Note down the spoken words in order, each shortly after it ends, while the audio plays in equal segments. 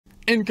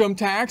Income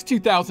tax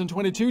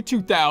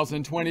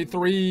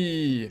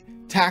 2022-2023.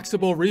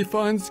 Taxable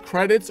refunds,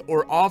 credits,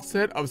 or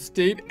offset of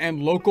state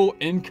and local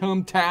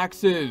income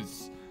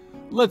taxes.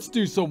 Let's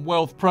do some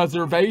wealth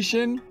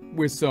preservation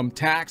with some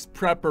tax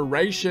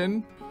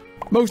preparation.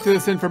 Most of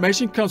this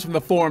information comes from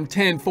the Form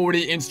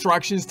 1040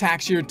 Instructions,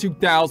 Tax Year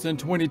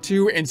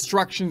 2022,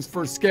 Instructions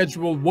for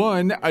Schedule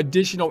 1,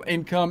 Additional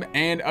Income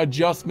and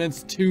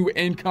Adjustments to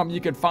Income.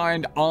 You can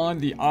find on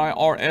the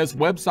IRS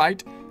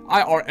website,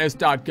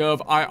 irs.gov,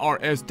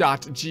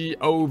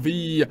 irs.gov.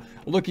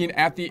 Looking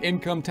at the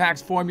income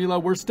tax formula,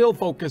 we're still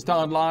focused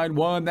on line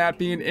 1, that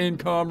being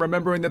income,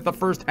 remembering that the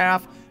first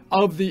half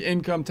of the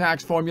income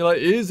tax formula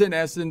is, in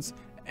essence,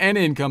 an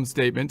income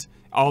statement,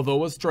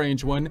 although a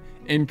strange one.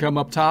 Income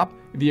up top,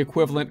 the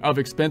equivalent of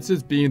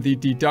expenses being the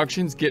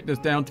deductions, getting us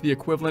down to the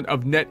equivalent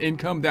of net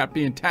income, that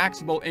being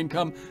taxable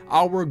income.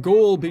 Our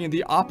goal being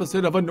the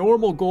opposite of a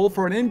normal goal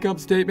for an income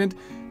statement,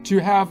 to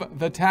have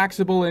the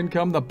taxable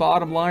income, the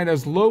bottom line,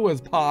 as low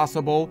as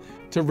possible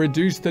to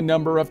reduce the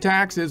number of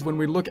taxes. When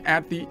we look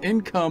at the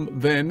income,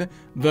 then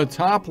the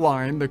top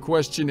line, the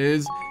question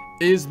is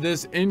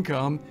this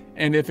income?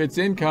 And if it's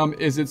income,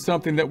 is it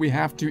something that we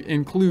have to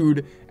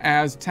include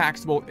as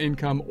taxable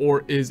income,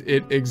 or is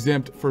it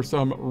exempt for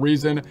some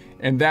reason?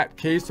 In that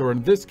case, or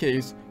in this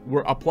case,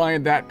 we're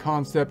applying that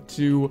concept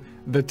to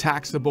the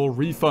taxable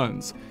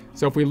refunds.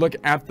 So if we look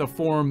at the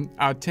Form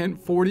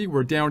 1040,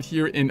 we're down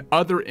here in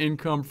other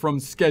income from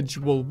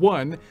Schedule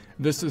 1.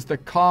 This is the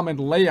common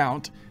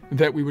layout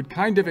that we would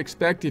kind of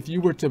expect if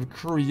you were to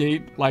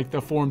create like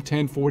the Form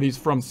 1040s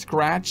from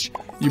scratch.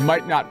 You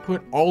might not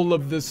put all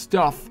of this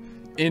stuff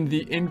in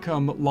the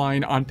income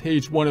line on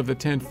page 1 of the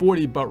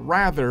 1040, but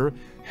rather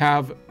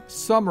have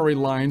summary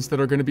lines that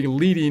are going to be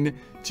leading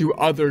to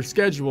other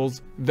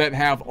schedules that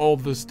have all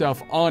the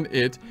stuff on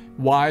it.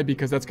 Why?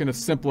 Because that's going to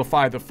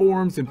simplify the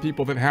forms, and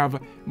people that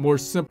have more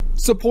simple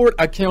support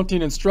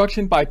accounting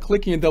instruction by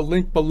clicking the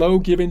link below,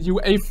 giving you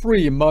a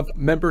free month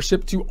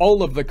membership to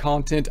all of the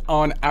content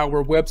on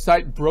our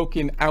website,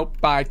 broken out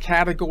by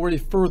category,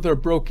 further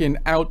broken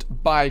out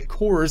by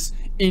course.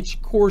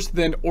 Each course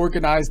then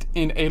organized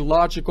in a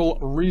logical,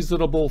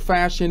 reasonable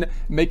fashion,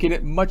 making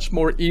it much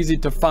more easy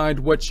to find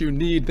what you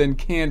need than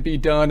can be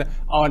done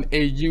on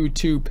a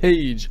YouTube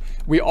page.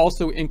 We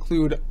also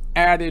include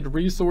added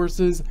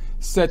resources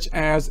such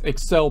as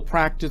Excel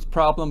practice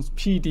problems,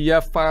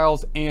 PDF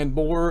files, and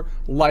more,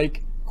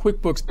 like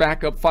QuickBooks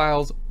backup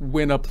files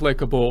when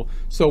applicable.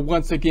 So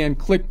once again,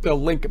 click the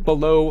link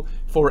below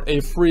for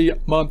a free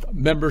month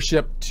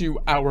membership to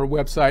our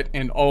website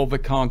and all the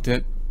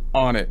content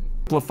on it.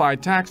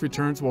 Simplified tax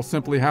returns will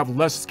simply have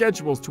less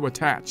schedules to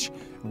attach.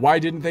 Why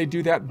didn't they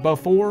do that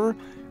before?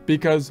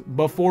 Because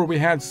before we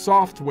had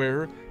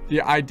software,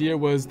 the idea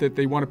was that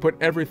they want to put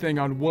everything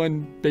on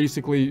one,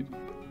 basically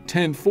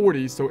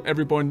 1040, so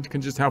everyone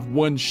can just have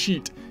one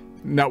sheet.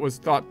 And that was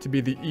thought to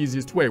be the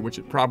easiest way, which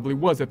it probably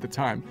was at the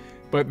time.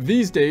 But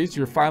these days,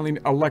 you're filing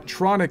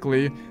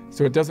electronically,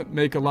 so it doesn't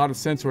make a lot of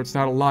sense, or it's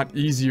not a lot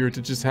easier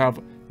to just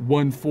have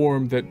one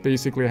form that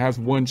basically has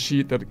one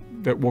sheet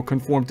that will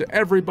conform to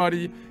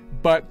everybody.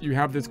 But you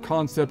have this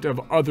concept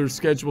of other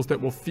schedules that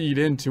will feed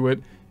into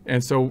it.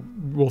 And so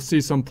we'll see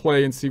some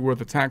play and see where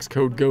the tax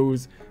code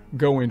goes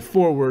going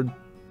forward,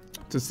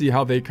 to see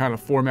how they kind of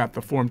format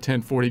the Form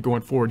 1040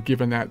 going forward,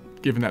 given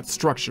that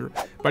structure.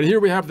 But here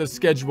we have the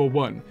Schedule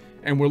 1,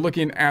 and we're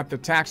looking at the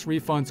tax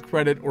refunds,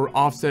 credit, or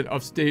offset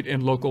of state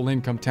and local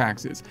income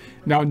taxes.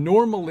 Now,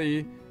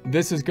 normally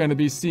this is going to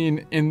be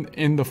seen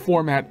in the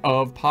format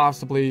of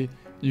possibly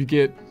you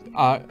get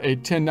a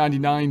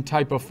 1099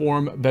 type of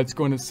form that's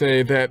going to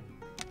say that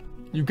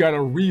you got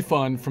a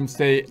refund from,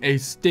 say, a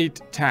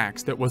state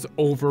tax that was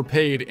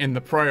overpaid in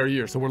the prior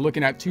year. So we're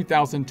looking at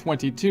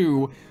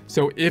 2022.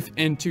 So if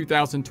in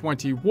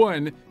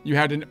 2021 you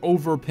had an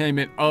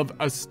overpayment of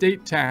a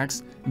state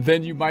tax,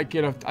 then you might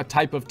get a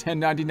type of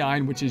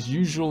 1099, which is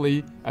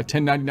usually a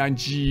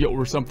 1099-G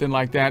or something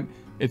like that.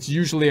 It's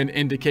usually an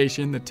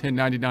indication, the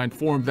 1099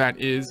 form that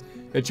is,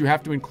 that you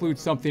have to include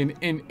something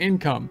in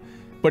income.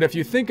 But if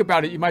you think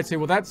about it, you might say,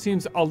 well, that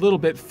seems a little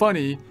bit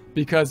funny,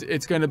 because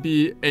it's going to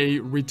be a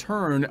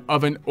return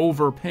of an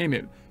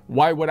overpayment.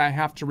 Why would I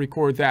have to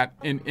record that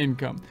in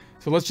income?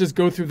 So let's just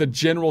go through the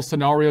general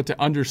scenario to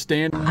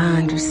understand. I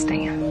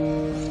understand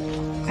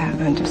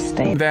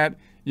That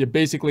you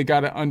basically got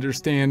to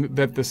understand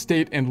that the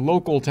state and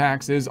local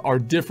taxes are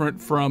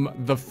different from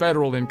the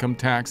federal income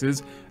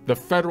taxes. The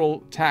federal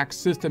tax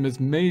system is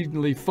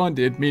mainly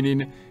funded,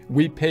 meaning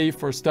we pay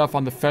for stuff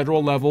on the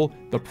federal level,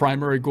 the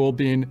primary goal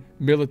being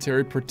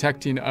military,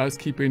 protecting us,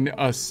 keeping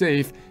us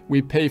safe.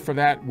 We pay for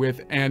that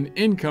with an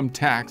income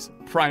tax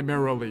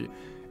primarily.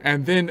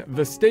 And then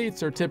the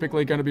states are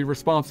typically going to be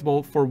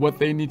responsible for what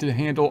they need to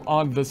handle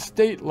on the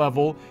state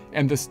level,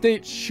 and the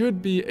state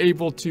should be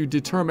able to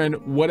determine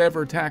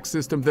whatever tax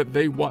system that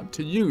they want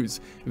to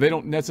use. They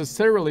don't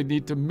necessarily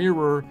need to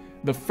mirror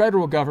the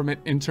federal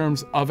government in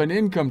terms of an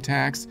income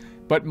tax,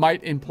 but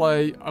might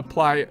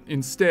apply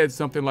instead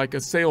something like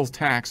a sales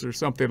tax or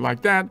something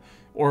like that,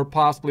 or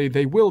possibly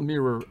they will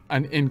mirror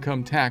an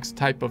income tax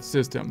type of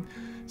system.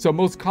 So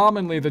most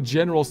commonly, the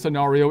general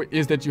scenario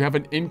is that you have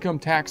an income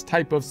tax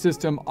type of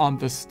system on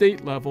the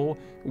state level,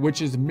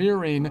 which is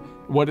mirroring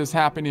what is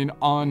happening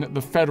on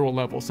the federal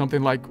level.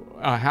 Something like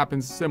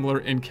happens similar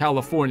in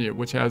California,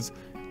 which has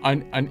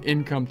an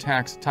income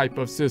tax type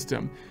of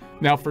system.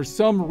 Now, for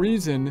some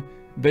reason,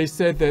 they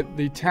said that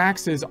the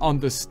taxes on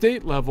the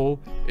state level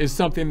is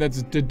something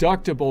that's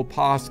deductible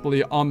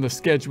possibly on the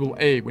Schedule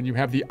A when you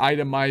have the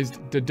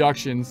itemized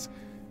deductions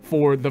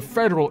for the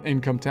federal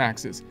income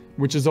taxes,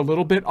 which is a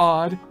little bit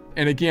odd.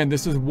 And again,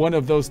 this is one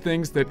of those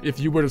things that if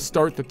you were to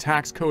start the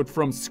tax code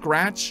from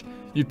scratch,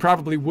 you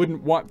probably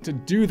wouldn't want to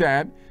do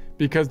that,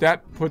 because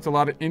that puts a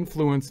lot of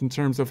influence in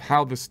terms of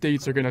how the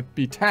states are going to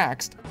be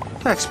taxed.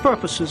 Tax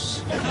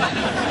purposes.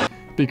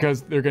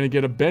 Because they're going to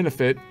get a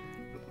benefit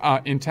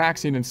in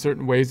taxing in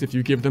certain ways if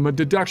you give them a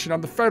deduction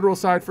on the federal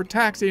side for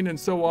taxing and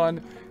so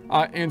on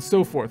and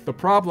so forth. The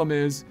problem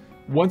is,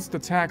 once the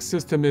tax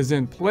system is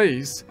in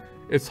place,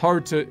 it's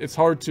hard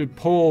to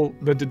pull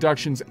the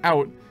deductions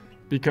out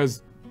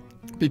because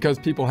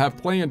people have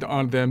planned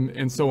on them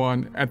and so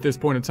on at this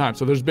point in time.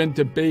 So there's been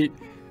debate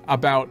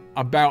about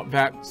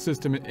that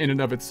system in and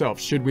of itself.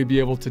 Should we be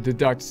able to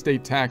deduct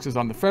state taxes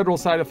on the federal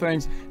side of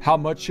things? How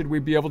much should we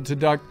be able to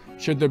deduct?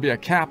 Should there be a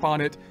cap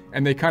on it?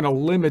 And they kind of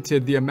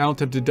limited the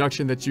amount of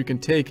deduction that you can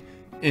take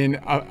in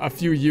a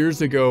few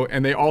years ago.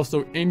 And they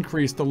also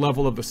increased the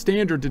level of the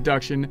standard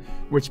deduction,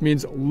 which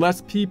means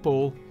less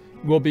people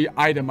will be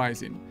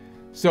itemizing.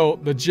 So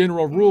the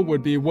general rule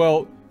would be,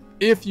 well,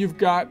 if you've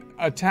got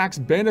a tax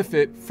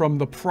benefit from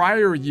the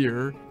prior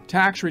year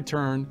tax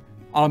return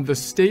on the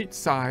state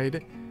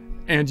side,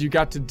 and you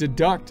got to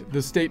deduct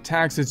the state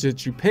taxes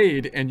that you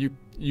paid, and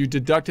you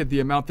deducted the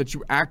amount that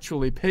you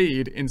actually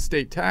paid in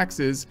state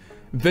taxes,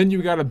 then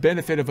you got a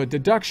benefit of a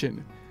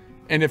deduction.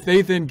 And if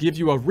they then give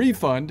you a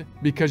refund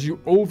because you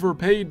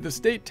overpaid the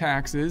state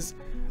taxes,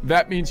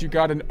 that means you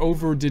got an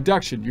over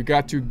deduction. You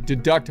got to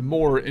deduct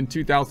more in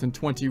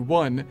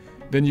 2021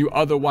 than you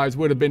otherwise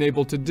would have been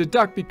able to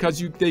deduct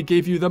because they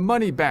gave you the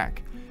money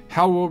back.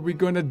 How are we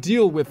going to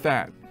deal with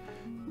that?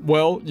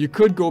 Well, you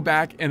could go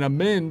back and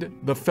amend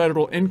the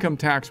federal income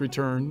tax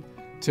return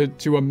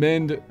to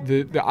amend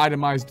the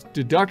itemized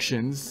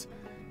deductions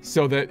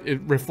so that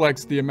it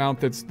reflects the amount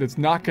that's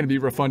not going to be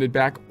refunded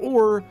back.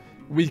 Or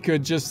we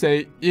could just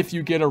say, if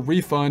you get a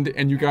refund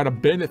and you got a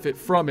benefit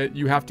from it,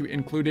 you have to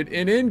include it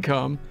in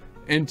income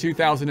in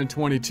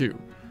 2022.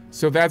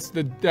 So that's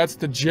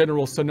the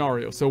general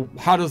scenario. So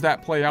how does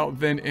that play out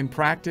then in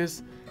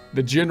practice?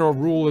 The general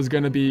rule is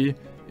going to be,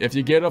 if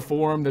you get a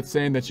form that's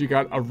saying that you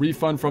got a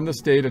refund from the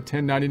state, a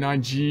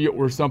 1099-G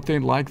or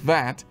something like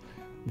that,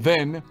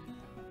 then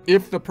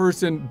if the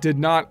person did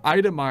not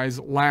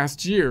itemize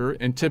last year,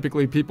 and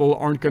typically people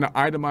aren't going to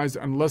itemize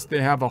unless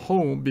they have a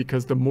home,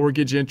 because the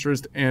mortgage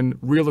interest and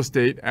real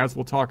estate, as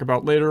we'll talk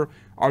about later,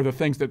 are the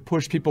things that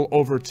push people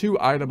over to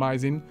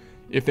itemizing.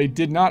 If they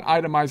did not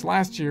itemize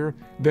last year,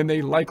 then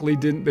they likely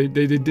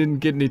didn't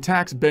get any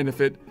tax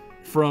benefit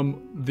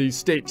from the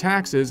state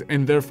taxes,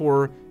 and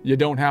therefore you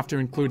don't have to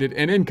include it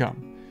in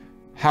income.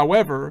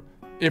 However,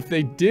 if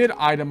they did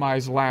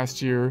itemize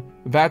last year,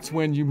 that's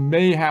when you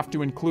may have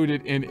to include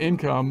it in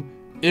income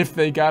if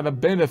they got a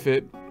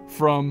benefit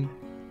from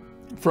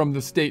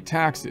the state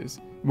taxes,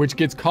 which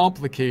gets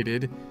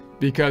complicated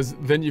because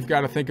then you've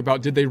got to think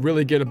about, did they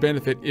really get a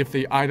benefit if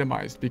they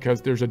itemized?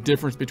 Because there's a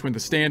difference between the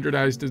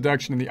standardized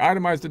deduction and the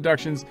itemized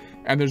deductions,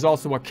 and there's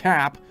also a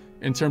cap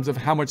in terms of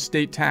how much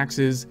state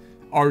taxes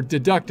are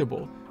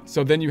deductible.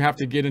 So then you have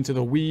to get into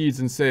the weeds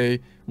and say,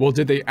 well,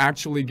 did they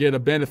actually get a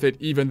benefit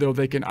even though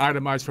they can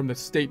itemize from the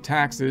state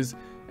taxes?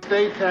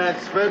 State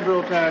tax,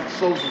 federal tax,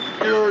 Social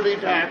Security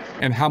tax.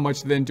 And how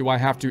much then do I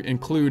have to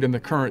include in the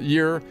current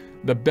year?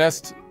 The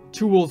best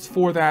tools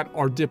for that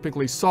are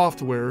typically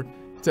software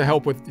to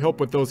help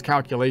with those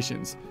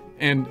calculations.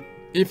 And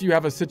if you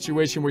have a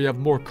situation where you have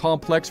more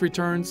complex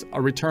returns,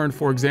 a return,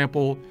 for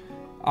example,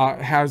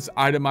 has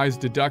itemized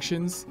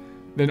deductions,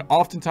 then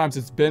oftentimes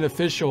it's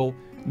beneficial,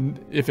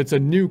 if it's a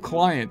new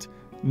client,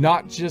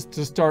 not just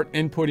to start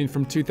inputting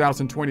from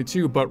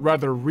 2022, but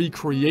rather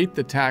recreate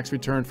the tax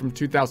return from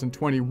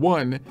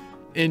 2021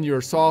 in your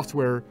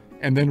software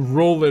and then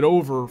roll it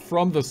over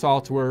from the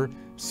software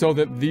so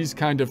that these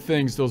kind of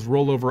things, those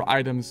rollover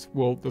items,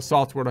 the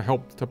software to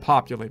help to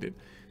populate it.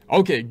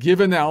 Okay,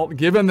 given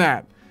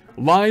that,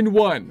 line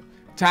 1,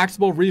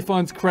 taxable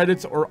refunds,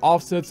 credits, or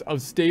offsets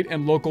of state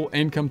and local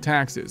income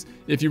taxes.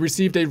 If you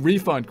received a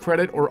refund,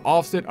 credit, or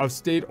offset of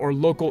state or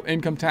local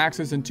income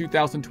taxes in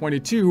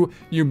 2022,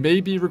 you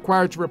may be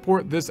required to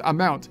report this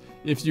amount.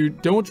 If you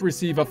don't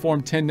receive a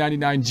Form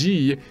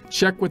 1099-G,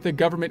 check with the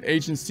government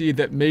agency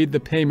that made the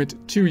payment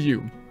to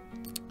you.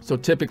 So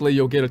typically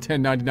you'll get a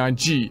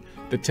 1099-G.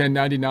 The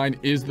 1099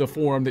 is the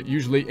form that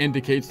usually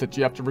indicates that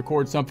you have to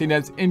record something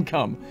as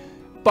income.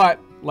 But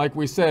like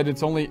we said,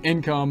 it's only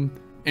income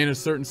in a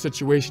certain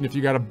situation if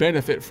you got a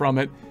benefit from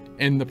it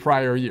in the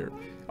prior year.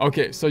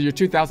 Okay, so your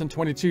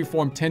 2022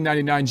 Form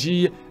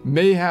 1099-G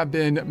may have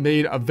been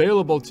made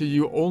available to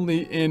you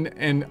only in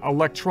an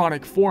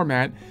electronic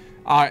format,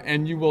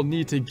 and you will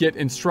need to get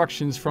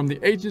instructions from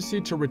the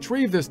agency to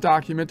retrieve this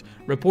document,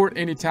 report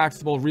any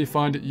taxable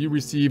refund you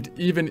received,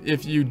 even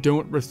if you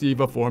don't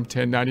receive a Form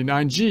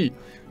 1099-G.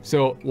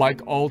 So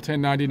like all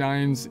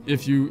 1099s,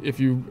 if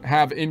you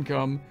have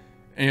income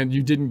and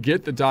you didn't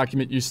get the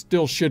document, you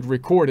still should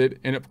record it,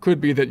 and it could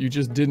be that you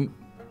just didn't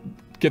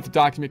get the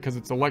document because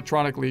it's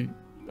electronically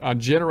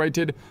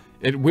generated.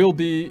 It will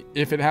be,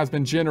 if it has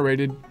been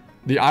generated,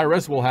 the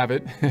IRS will have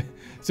it.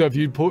 So if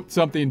you put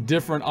something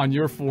different on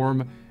your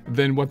form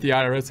than what the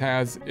IRS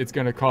has, it's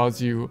going to cause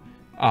you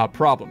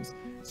problems.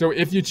 So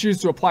if you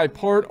choose to apply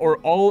part or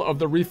all of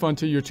the refund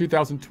to your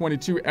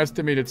 2022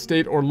 estimated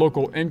state or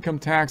local income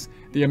tax,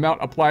 the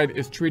amount applied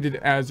is treated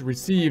as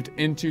received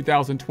in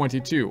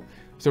 2022.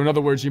 So in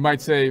other words, you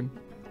might say,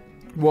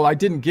 well, I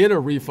didn't get a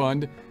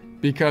refund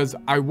because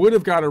I would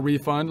have got a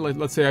refund.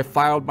 Let's say I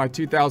filed my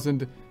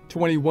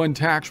 2021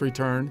 tax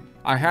return.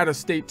 I had a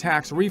state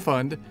tax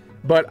refund,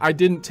 but I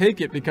didn't take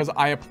it because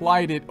I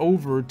applied it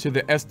over to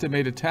the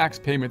estimated tax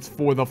payments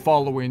for the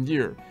following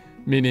year.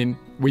 Meaning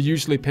we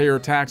usually pay our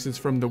taxes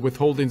from the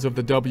withholdings of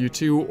the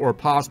W-2, or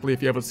possibly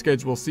if you have a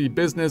Schedule C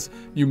business,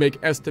 you make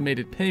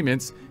estimated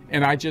payments,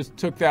 and I just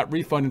took that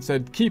refund and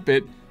said, keep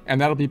it,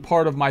 and that'll be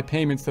part of my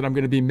payments that I'm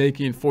going to be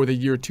making for the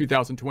year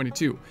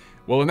 2022.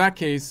 Well, in that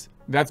case,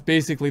 that's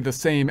basically the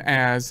same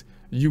as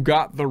you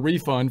got the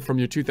refund from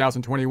your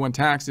 2021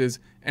 taxes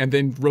and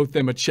then wrote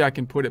them a check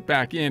and put it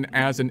back in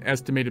as an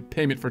estimated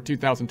payment for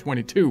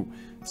 2022.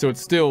 So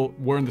it's still,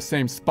 we're in the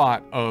same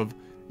spot of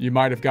you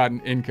might have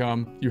gotten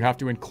income. You have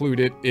to include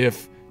it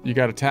if you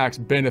got a tax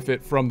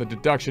benefit from the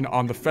deduction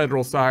on the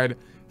federal side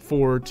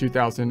for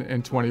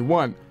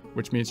 2021,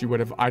 which means you would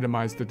have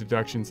itemized the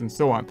deductions and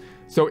so on.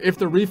 So if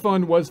the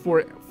refund was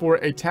for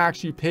a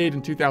tax you paid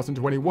in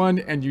 2021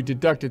 and you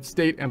deducted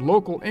state and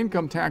local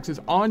income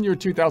taxes on your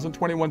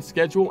 2021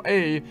 Schedule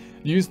A,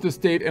 use the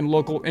state and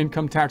local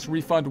income tax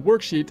refund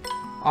worksheet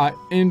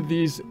in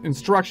these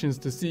instructions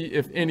to see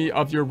if any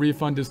of your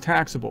refund is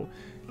taxable.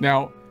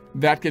 Now,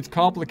 that gets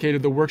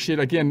complicated. The worksheet,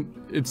 again,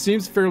 it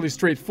seems fairly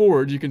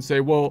straightforward. You can say,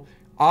 well,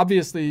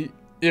 obviously,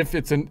 if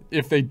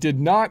they did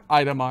not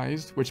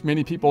itemize, which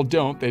many people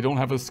don't, they don't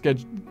have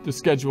the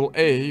Schedule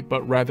A,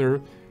 but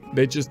rather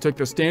they just took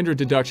the standard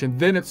deduction,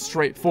 then it's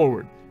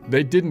straightforward.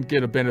 They didn't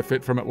get a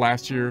benefit from it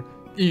last year,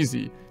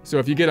 easy. So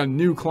if you get a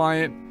new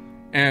client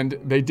and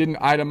they didn't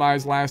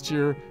itemize last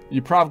year,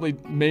 you probably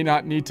may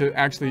not need to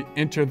actually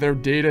enter their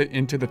data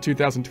into the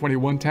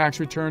 2021 tax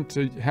return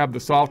to have the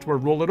software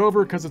roll it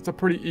over, because it's a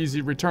pretty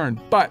easy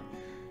return. But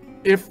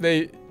if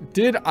they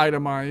did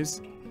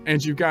itemize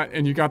and you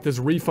got this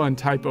refund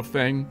type of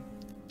thing,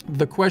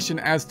 the question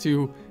as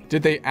to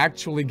did they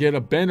actually get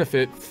a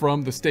benefit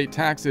from the state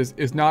taxes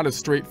is not as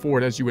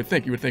straightforward as you would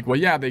think. You would think, well,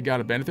 yeah, they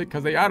got a benefit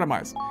because they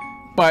itemized.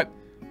 But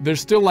there's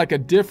still like a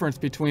difference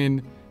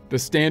between the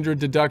standard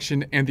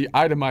deduction and the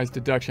itemized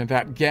deduction.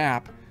 That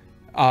gap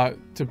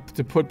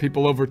to put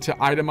people over to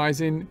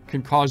itemizing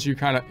can cause you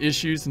kind of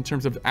issues in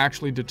terms of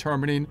actually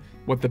determining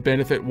what the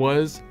benefit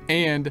was.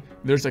 And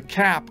there's a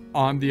cap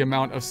on the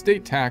amount of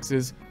state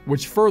taxes,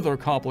 which further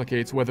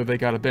complicates whether they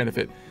got a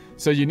benefit.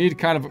 So you need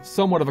kind of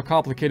somewhat of a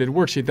complicated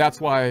worksheet.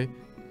 That's why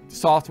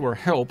software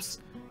helps,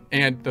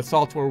 and the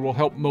software will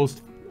help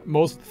most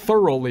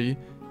thoroughly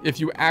if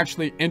you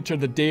actually enter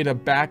the data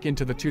back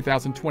into the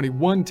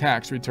 2021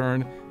 tax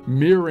return,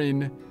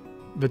 mirroring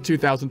the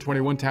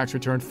 2021 tax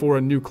return for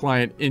a new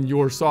client in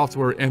your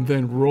software, and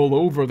then roll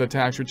over the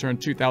tax return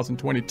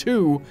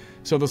 2022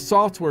 so the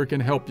software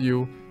can help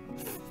you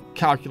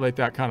calculate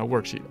that kind of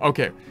worksheet.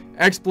 Okay,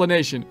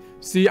 explanation.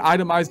 See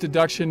itemized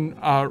deduction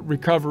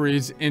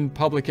recoveries in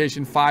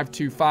publication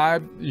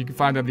 525. You can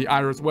find it on the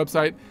IRS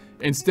website.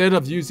 Instead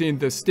of using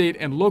the state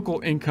and local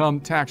income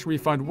tax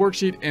refund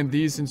worksheet and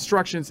these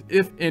instructions,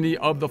 if any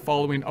of the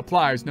following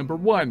applies. Number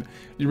one,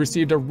 you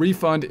received a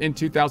refund in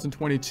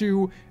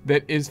 2022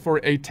 that is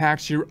for a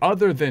tax year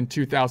other than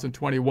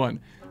 2021.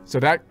 So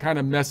that kind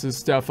of messes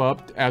stuff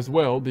up as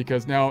well,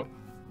 because now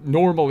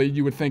normally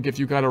you would think if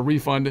you got a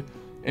refund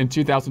in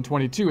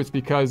 2022, it's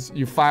because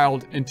you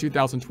filed in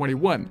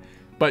 2021.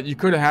 But you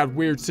could have had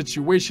weird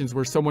situations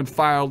where someone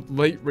filed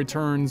late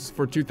returns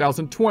for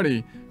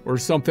 2020 or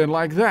something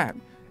like that.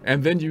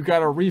 And then you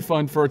got a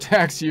refund for a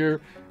tax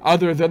year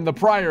other than the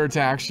prior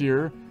tax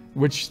year,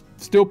 which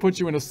still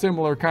puts you in a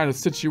similar kind of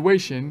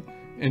situation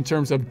in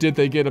terms of did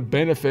they get a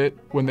benefit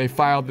when they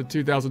filed the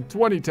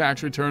 2020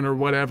 tax return or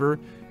whatever.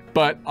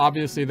 But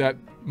obviously that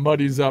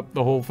muddies up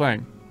the whole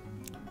thing.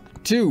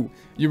 2,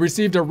 you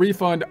received a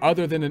refund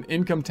other than an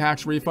income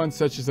tax refund,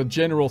 such as a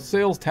general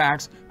sales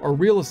tax or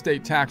real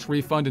estate tax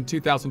refund in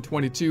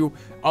 2022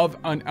 of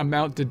an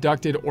amount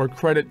deducted or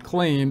credit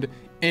claimed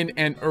in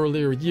an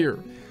earlier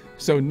year.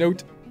 So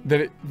note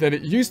that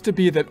it used to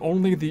be that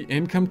only the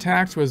income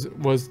tax was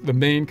the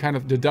main kind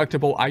of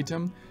deductible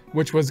item,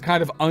 which was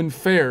kind of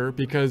unfair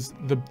because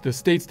the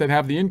states that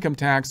have the income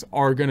tax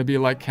are going to be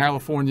like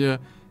California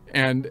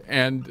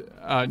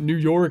New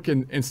York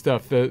and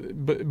stuff.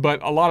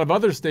 But a lot of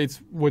other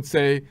states would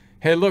say,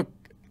 hey, look,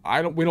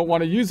 we don't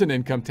want to use an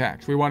income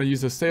tax. We want to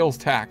use a sales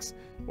tax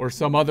or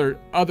some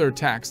other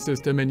tax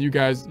system. And you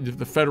guys,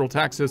 the federal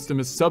tax system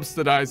is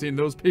subsidizing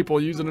those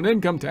people using an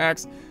income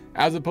tax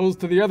as opposed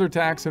to the other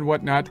tax and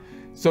whatnot.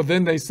 So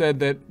then they said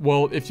that,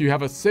 well, if you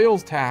have a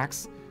sales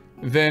tax,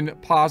 then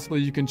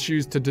possibly you can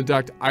choose to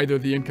deduct either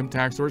the income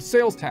tax or a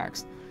sales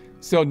tax.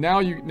 So now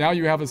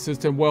you have a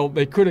system. Well,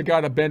 they could have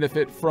got a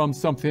benefit from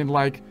something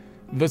like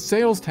the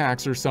sales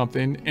tax or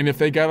something, and if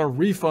they got a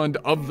refund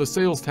of the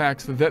sales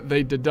tax that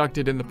they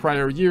deducted in the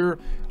prior year,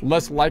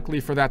 less likely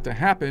for that to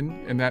happen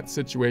in that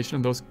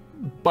situation.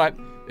 But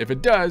if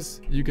it does,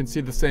 you can see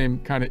the same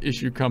kind of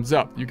issue comes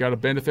up. You got a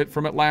benefit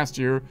from it last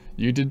year,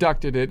 you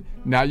deducted it,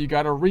 now you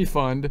got a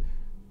refund.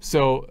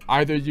 So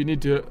either you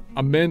need to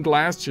amend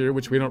last year,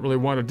 which we don't really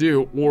want to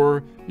do,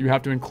 or you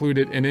have to include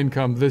it in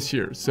income this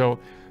year. So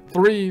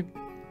 3,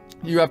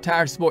 you have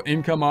taxable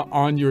income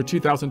on your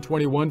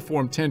 2021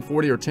 Form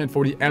 1040 or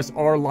 1040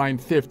 SR line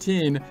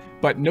 15,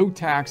 but no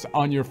tax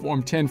on your Form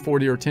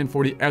 1040 or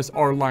 1040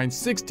 SR line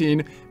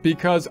 16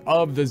 because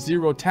of the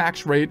zero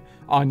tax rate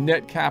on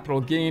net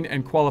capital gain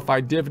and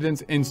qualified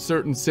dividends in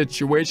certain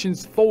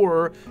situations.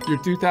 4,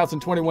 your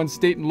 2021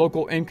 state and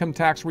local income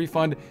tax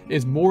refund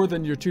is more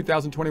than your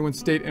 2021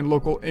 state and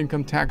local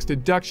income tax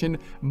deduction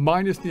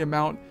minus the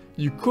amount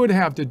you could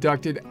have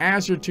deducted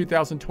as your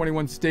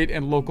 2021 state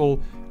and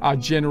local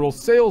general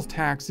sales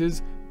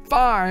taxes.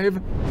 5,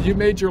 you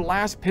made your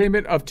last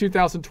payment of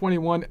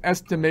 2021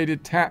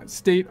 estimated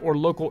state or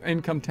local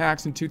income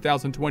tax in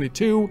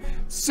 2022.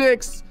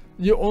 6,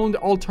 you owed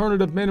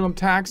alternative minimum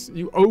tax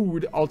in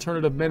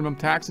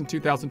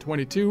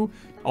 2022.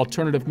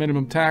 Alternative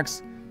minimum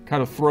tax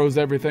kind of throws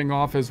everything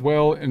off as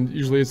well and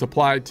usually is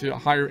applied to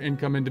higher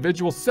income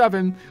individuals.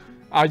 7,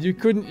 you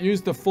couldn't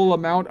use the full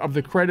amount of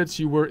the credits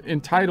you were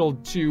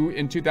entitled to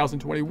in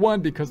 2021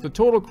 because the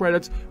total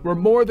credits were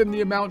more than the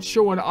amount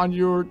shown on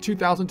your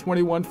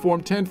 2021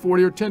 Form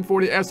 1040 or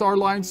 1040 SR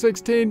line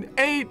 16.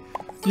 8,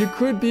 you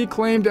could be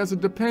claimed as a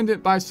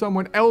dependent by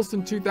someone else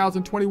in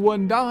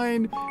 2021.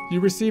 9, you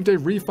received a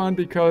refund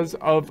because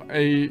of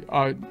a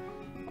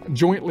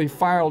jointly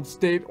filed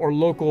state or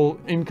local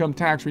income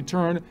tax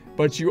return,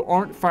 but you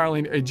aren't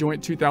filing a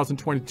joint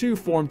 2022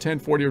 Form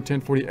 1040 or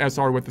 1040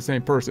 SR with the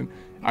same person.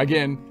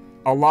 Again,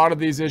 a lot of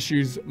these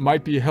issues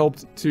might be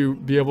helped to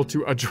be able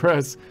to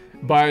address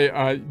by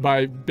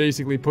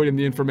basically putting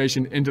the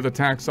information into the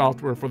tax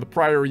software for the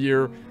prior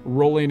year,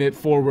 rolling it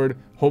forward,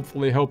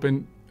 hopefully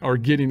helping or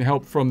getting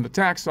help from the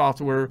tax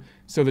software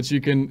so that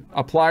you can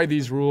apply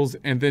these rules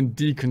and then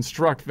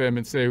deconstruct them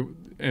and say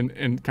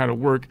and kind of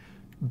work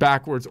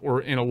backwards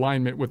or in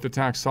alignment with the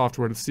tax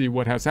software to see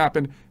what has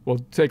happened.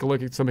 We'll take a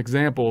look at some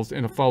examples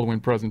in a following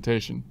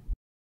presentation.